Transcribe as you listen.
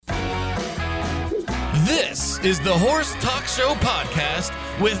This is the Horse Talk Show podcast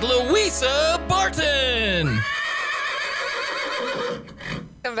with Louisa Barton.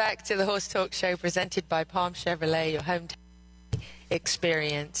 Welcome back to the Horse Talk Show presented by Palm Chevrolet, your hometown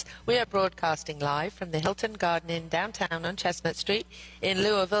experience. We are broadcasting live from the Hilton Garden Inn downtown on Chestnut Street in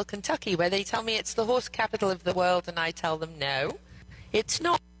Louisville, Kentucky, where they tell me it's the horse capital of the world, and I tell them no, it's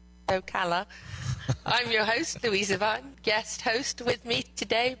not. Ocala. I'm your host, Louisa Barton. Guest host with me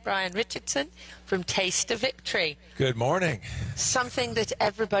today, Brian Richardson from Taste of Victory. Good morning. Something that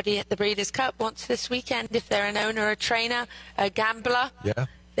everybody at the Breeders' Cup wants this weekend. If they're an owner, a trainer, a gambler,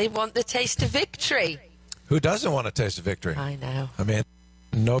 they want the Taste of Victory. Who doesn't want a taste of victory? I know. I mean,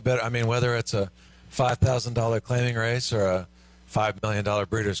 no better. I mean, whether it's a $5,000 claiming race or a $5 million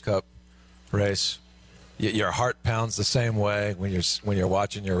Breeders' Cup race, your heart pounds the same way when you're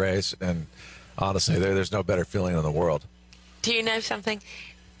watching your race. And honestly, there's no better feeling in the world. Do you know something?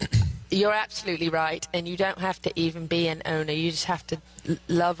 You're absolutely right, and you don't have to even be an owner. You just have to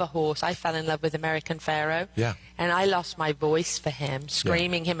love a horse. I fell in love with American Pharaoh, and I lost my voice for him,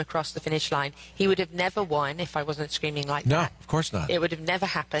 screaming him across the finish line. He would have never won if I wasn't screaming like that. No, of course not. It would have never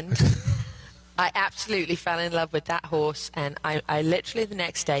happened. I absolutely fell in love with that horse, and I literally the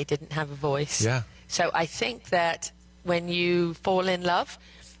next day didn't have a voice. Yeah. So I think that when you fall in love,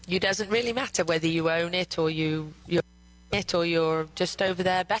 it doesn't really matter whether you own it or you're just over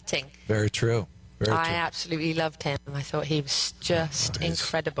there betting. Very true. Very I true. absolutely loved him. I thought he was just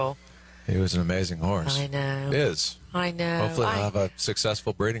incredible. He was an amazing horse. I know. Is. I know. Hopefully he'll have a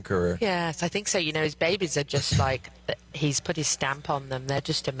successful breeding career. Yes, I think so. You know, his babies are just like, he's put his stamp on them. They're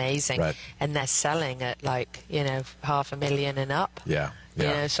just amazing. Right. And they're selling at like, $500,000 and up. Yeah. You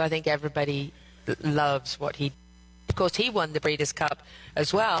know, so I think everybody loves what he. Of course, he won the Breeders' Cup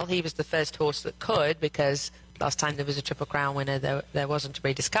as well. He was the first horse that could, because last time there was a Triple Crown winner, there wasn't a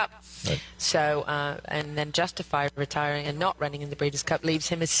Breeders' Cup. Right. So, and then Justify retiring and not running in the Breeders' Cup leaves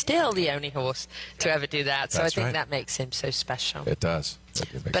him as still the only horse to ever do that. So That's I think right. that makes him so special. It does.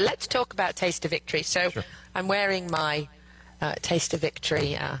 But let's talk about Taste of Victory. So Sure. I'm wearing my Taste of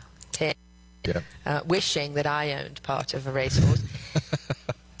Victory pin, wishing that I owned part of a racehorse.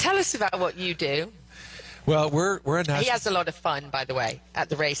 Tell us about what you do. Well, we're a national... He has a lot of fun, by the way, at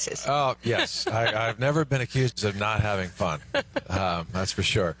the races. Oh, yes. I've never been accused of not having fun. That's for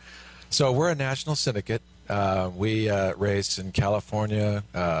sure. So we're a national syndicate. We race in California,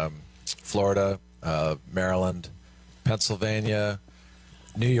 Florida, Maryland, Pennsylvania,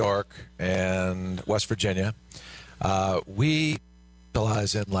 New York, and West Virginia. We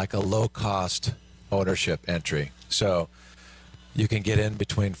specialize in like a low-cost ownership entry. So you can get in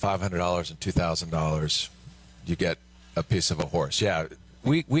between $500 and $2,000. You get a piece of a horse. Yeah,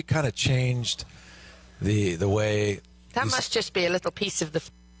 we kind of changed the way. That must just be a little piece of the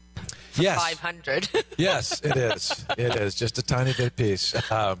for 500. Yes, it is. It is just a tiny bit piece.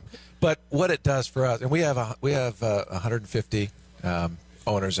 But what it does for us, and we have 150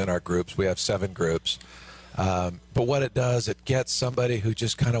 owners in our groups. We have 7 groups. But what it does, it gets somebody who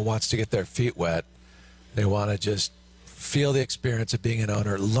just kind of wants to get their feet wet. They want to just feel the experience of being an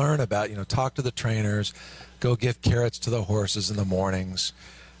owner, learn about, talk to the trainers, go give carrots to the horses in the mornings,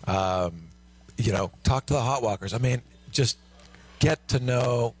 talk to the hot walkers. I mean, just get to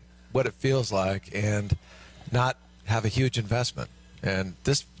know what it feels like and not have a huge investment. And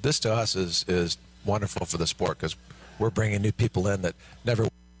this to us is wonderful for the sport, because we're bringing new people in that never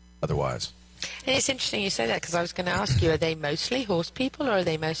would otherwise. And it's interesting you say that, because I was going to ask you, are they mostly horse people or are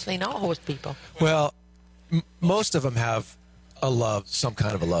they mostly not horse people? Well, most of them have some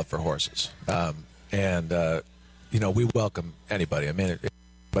kind of a love for horses. We welcome anybody. I mean,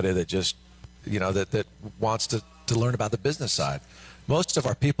 anybody that just, that wants to learn about the business side. Most of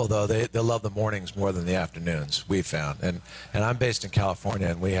our people, though, they love the mornings more than the afternoons, we've found. And I'm based in California,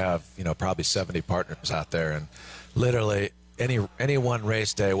 and we have, probably 70 partners out there. And literally any one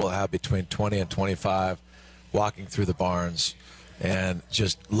race day we'll have between 20 and 25 walking through the barns and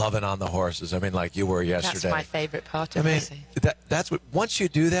just loving on the horses. I mean, like you were yesterday. That's my favorite part of racing. That's what. Once you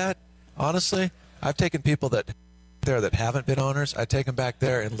do that, honestly, I've taken people that haven't been owners. I take them back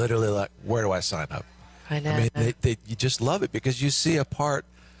there and literally like, where do I sign up? I know. I mean, you just love it, because you see a part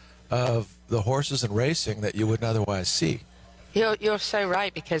of the horses and racing that you wouldn't otherwise see. You're so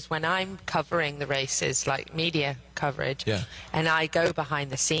right, because when I'm covering the races, like media coverage, and I go behind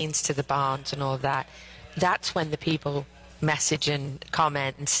the scenes to the barns and all of that, that's when the people message and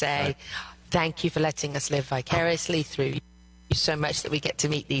comment and say, thank you for letting us live vicariously through you so much that we get to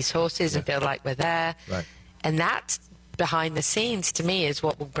meet these horses and feel like we're there. Right. And that behind the scenes, to me, is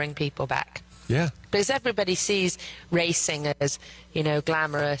what will bring people back. Yeah. Because everybody sees racing as,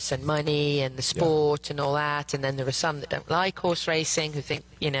 glamorous and money and the sport and all that. And then there are some that don't like horse racing who think,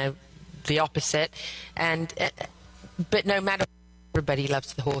 the opposite. But no matter, everybody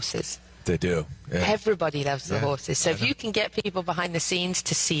loves the horses. They do. Yeah. Everybody loves the horses. So if you can get people behind the scenes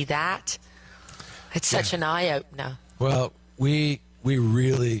to see that, it's such an eye-opener. Well, we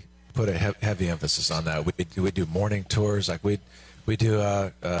really put a heavy emphasis on that. We do morning tours. Like we do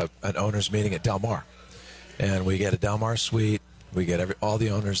an owners meeting at Del Mar, and we get a Del Mar suite. We get all the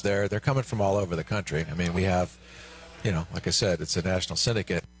owners there. They're coming from all over the country. I mean, we have, like I said, it's a national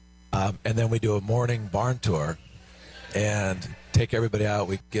syndicate. And then we do a morning barn tour and take everybody out.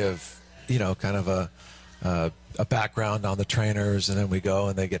 We give, kind of a background on the trainers, and then we go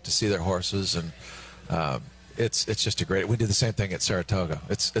and they get to see their horses. And it's just a great. We do the same thing at Saratoga.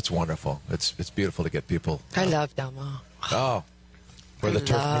 It's wonderful. It's beautiful to get people. I love Del Mar. Oh, where the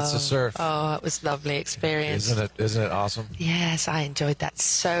turf meets the surf. Oh, it was a lovely experience. Isn't it awesome? Yes, I enjoyed that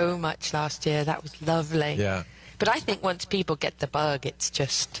so much last year. That was lovely. Yeah. But I think once people get the bug, it's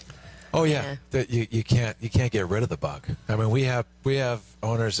just. Oh yeah, you can't get rid of the bug. I mean, we have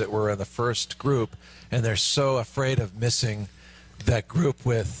owners that were in the first group, and they're so afraid of missing that group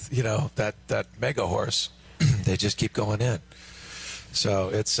with that mega horse. They just keep going in. So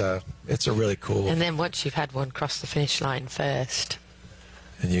it's a really cool. And then once you've had one cross the finish line first,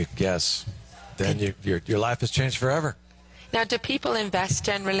 and then your life has changed forever. Now, do people invest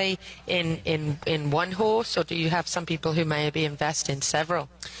generally in one horse, or do you have some people who maybe invest in several?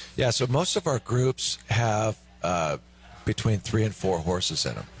 Yeah, so most of our groups have between 3 and 4 horses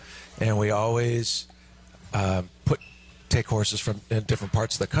in them, and we always take horses from in different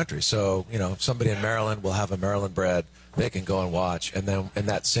parts of the country. So somebody in Maryland will have a Maryland bred they can go and watch, and then in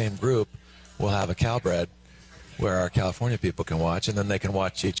that same group we'll have a Cal bred where our California people can watch, and then they can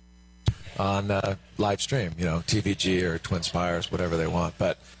watch each on live stream, TVG or Twin Spires, whatever they want.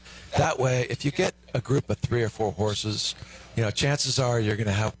 But that way, if you get a group of 3 or 4 horses, chances are you're going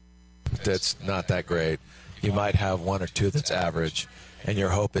to have that's not that great. You might have 1 or 2 that's average, and your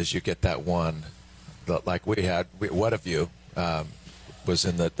hope is you get that one. Like we had, What Have You was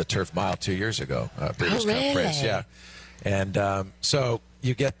in the Turf Mile 2 years ago, Breeders' Cup race, yeah. And so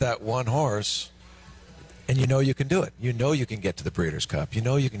you get that one horse, and you can do it. You can get to the Breeders' Cup.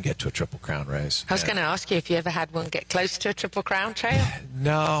 You can get to a Triple Crown race. I was going to ask you if you ever had one get close to a Triple Crown trail.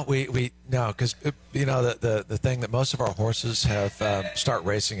 No, no, because the thing that most of our horses have start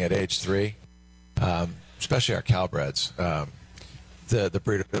racing at age 3, especially our Calbreds. The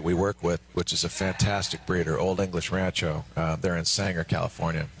breeder that we work with, which is a fantastic breeder, Old English Rancho, they're in Sanger,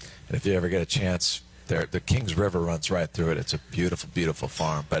 California. And if you ever get a chance, the Kings River runs right through it. It's a beautiful, beautiful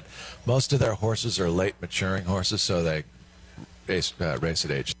farm. But most of their horses are late maturing horses, so they race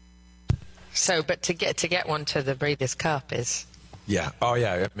at age. So, but to get one to the Breeders' Cup is. Yeah. Oh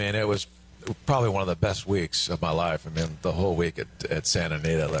yeah. I mean, it was probably one of the best weeks of my life. I mean, the whole week at Santa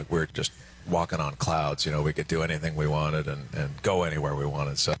Anita, like we're just walking on clouds. We could do anything we wanted and go anywhere we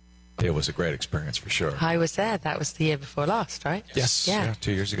wanted. So it was a great experience for sure. I was there. That was the year before last, right? Yes. Yeah.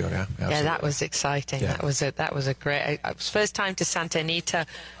 2 years ago. Yeah. Absolutely. Yeah, that was exciting. Yeah. That was a great. It was first time to Santa Anita,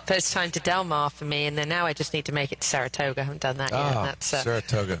 first time to Del Mar for me, and then now I just need to make it to Saratoga. I haven't done that yet. That's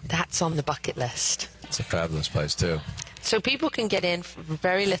Saratoga. That's on the bucket list. It's a fabulous place too. So people can get in for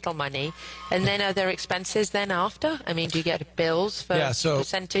very little money, and then are there expenses then after? I mean, do you get bills for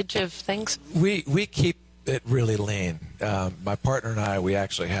percentage of things? We keep it really lean. My partner and I, we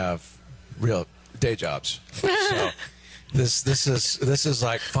actually have real day jobs. So this is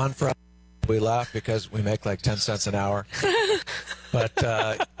like fun for us. We laugh because we make like 10 cents an hour, but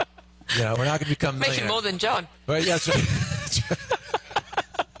we're not going to become millionaires. Making more than John. Well, yeah,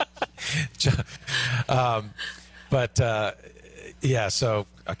 yeah, so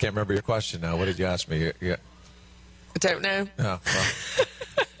I can't remember your question now. What did you ask me? I don't know.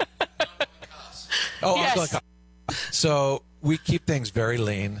 Oh, well. Yes. So we keep things very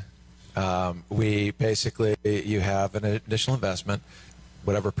lean. We basically, you have an initial investment,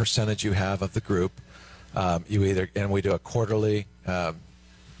 whatever percentage you have of the group. And we do a quarterly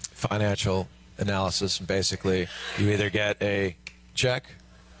financial analysis, and basically you either get a check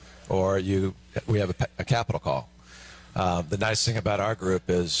or we have a capital call. The nice thing about our group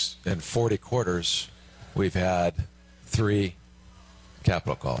is in 40 quarters, we've had 3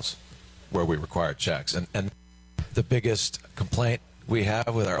 capital calls where we required checks. And the biggest complaint we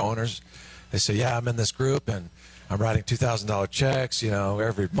have with our owners, they say, yeah, I'm in this group and I'm writing $2,000 checks,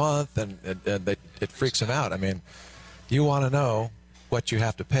 every month, and it freaks them out. I mean, you want to know what you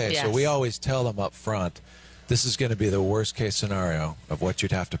have to pay. Yes. So we always tell them up front, this is going to be the worst case scenario of what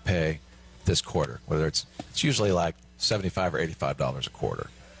you'd have to pay this quarter. Whether it's usually like $75 or $85 a quarter.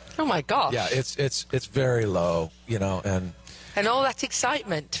 Oh my gosh! Yeah, it's very low, and all that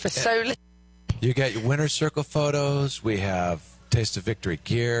excitement for so little. You get your winner's circle photos. We have Taste of Victory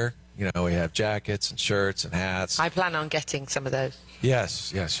gear. We have jackets and shirts and hats. I plan on getting some of those.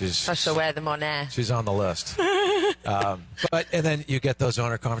 Yes, I shall wear them on air. She's on the list. And then you get those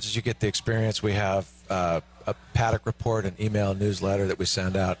owner conferences. You get the experience. We have a paddock report, an email newsletter that we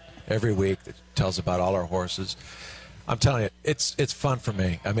send out every week that tells about all our horses. I'm telling you, it's fun for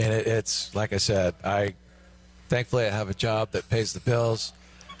me. I mean, it's like I said. Thankfully I have a job that pays the bills.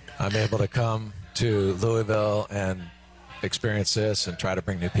 I'm able to come to Louisville and experience this and try to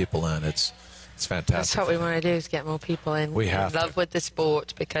bring new people in. It's fantastic. That's what we want to do, is get more people in. We have love with the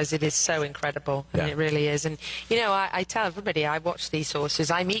sport, because it is so incredible. And it really is. And, I tell everybody, I watch these horses.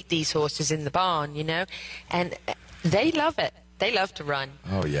 I meet these horses in the barn, and they love it. They love to run.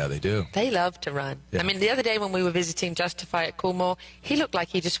 Oh, yeah, they do. They love to run. Yeah. I mean, the other day when we were visiting Justify at Coolmore, he looked like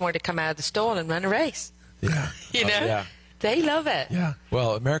he just wanted to come out of the stall and run a race. Yeah. Yeah. They love it. Yeah.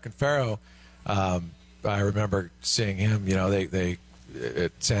 Well, American Pharoah, I remember seeing him, they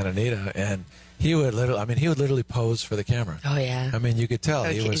at Santa Anita, and he would literally pose for the camera. Oh, yeah. I mean, you could tell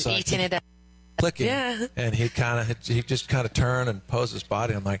he was eating it up. Clicking. Yeah. And he just kind of turn and pose his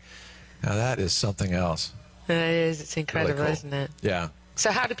body. I'm like, now that is something else. It is. It's incredible, really cool. Isn't it? Yeah.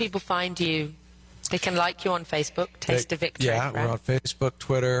 So how do people find you? They can like you on Facebook, Taste of Victory. Yeah, right? we're on Facebook,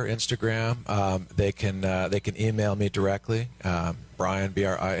 Twitter, Instagram. They can email me directly, Brian,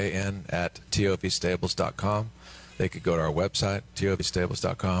 Brian, at tovstables.com. They could go to our website,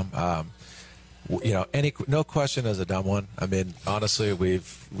 tovstables.com. No question is a dumb one. I mean, honestly,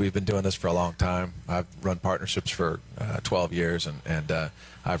 we've been doing this for a long time. I've run partnerships for 12 years, and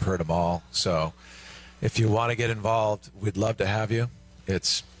I've heard them all. So if you want to get involved, we'd love to have you.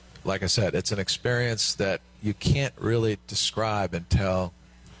 It's, like I said, it's an experience that you can't really describe until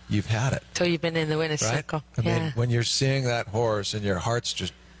you've had it. Until you've been in the winner's circle. I mean, when you're seeing that horse and your heart's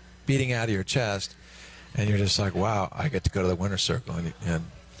just beating out of your chest, and you're just like, wow, I get to go to the winner's circle. And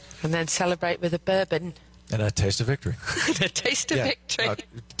then celebrate with a bourbon. And a taste of victory. A taste of victory.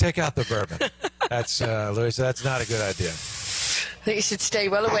 Take out the bourbon. That's, Louisa, that's not a good idea. I think you should stay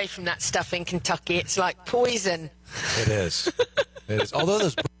well away from that stuff in Kentucky. It's like poison. It is. It is. Although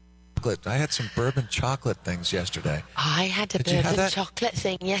those chocolate, I had some bourbon chocolate things yesterday. I had a bourbon chocolate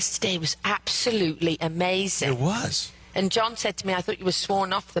thing yesterday. It was absolutely amazing. It was. And John said to me, I thought you were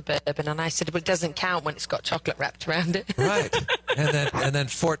sworn off the bourbon. And I said, well, it doesn't count when it's got chocolate wrapped around it. Right. And then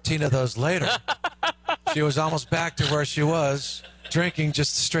 14 of those later, she was almost back to where she was, drinking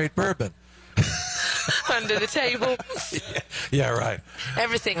just straight bourbon. Under the table. Yeah, right.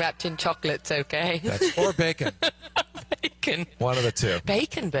 Everything wrapped in chocolate's okay. Or bacon. Bacon. One of the two.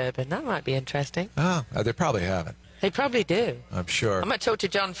 Bacon bourbon. That might be interesting. Oh, they probably have it. They probably do. I'm sure. I might talk to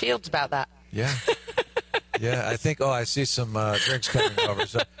John Fields about that. Yeah. Yeah, I think, I see some drinks coming over.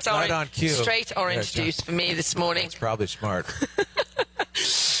 So right on cue. Straight orange juice for me this morning. That's probably smart.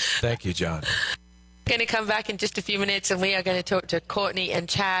 Thank you, John. We're going to come back in just a few minutes, and we are going to talk to Courtney and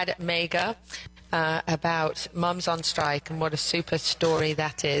Chad Mager about Mums on Strike, and what a super story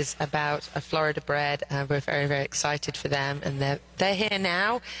that is about a Florida bred. We're very, very excited for them, and they're here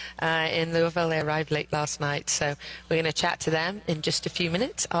now in Louisville. They arrived late last night, so we're going to chat to them in just a few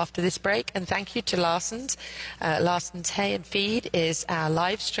minutes after this break. And thank you to Larson's. Larson's Hay and Feed is our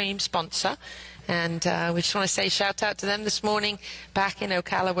live stream sponsor. And we just want to say shout out to them this morning back in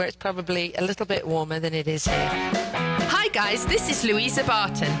Ocala, where it's probably a little bit warmer than it is here. Hi guys, this is Louisa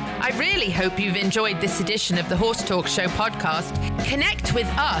Barton. I really hope you've enjoyed this edition of the Horse Talk Show podcast. Connect with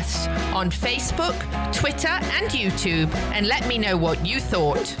us on Facebook, Twitter and YouTube, and let me know what you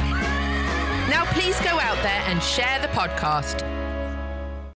thought. Now please go out there and share the podcast.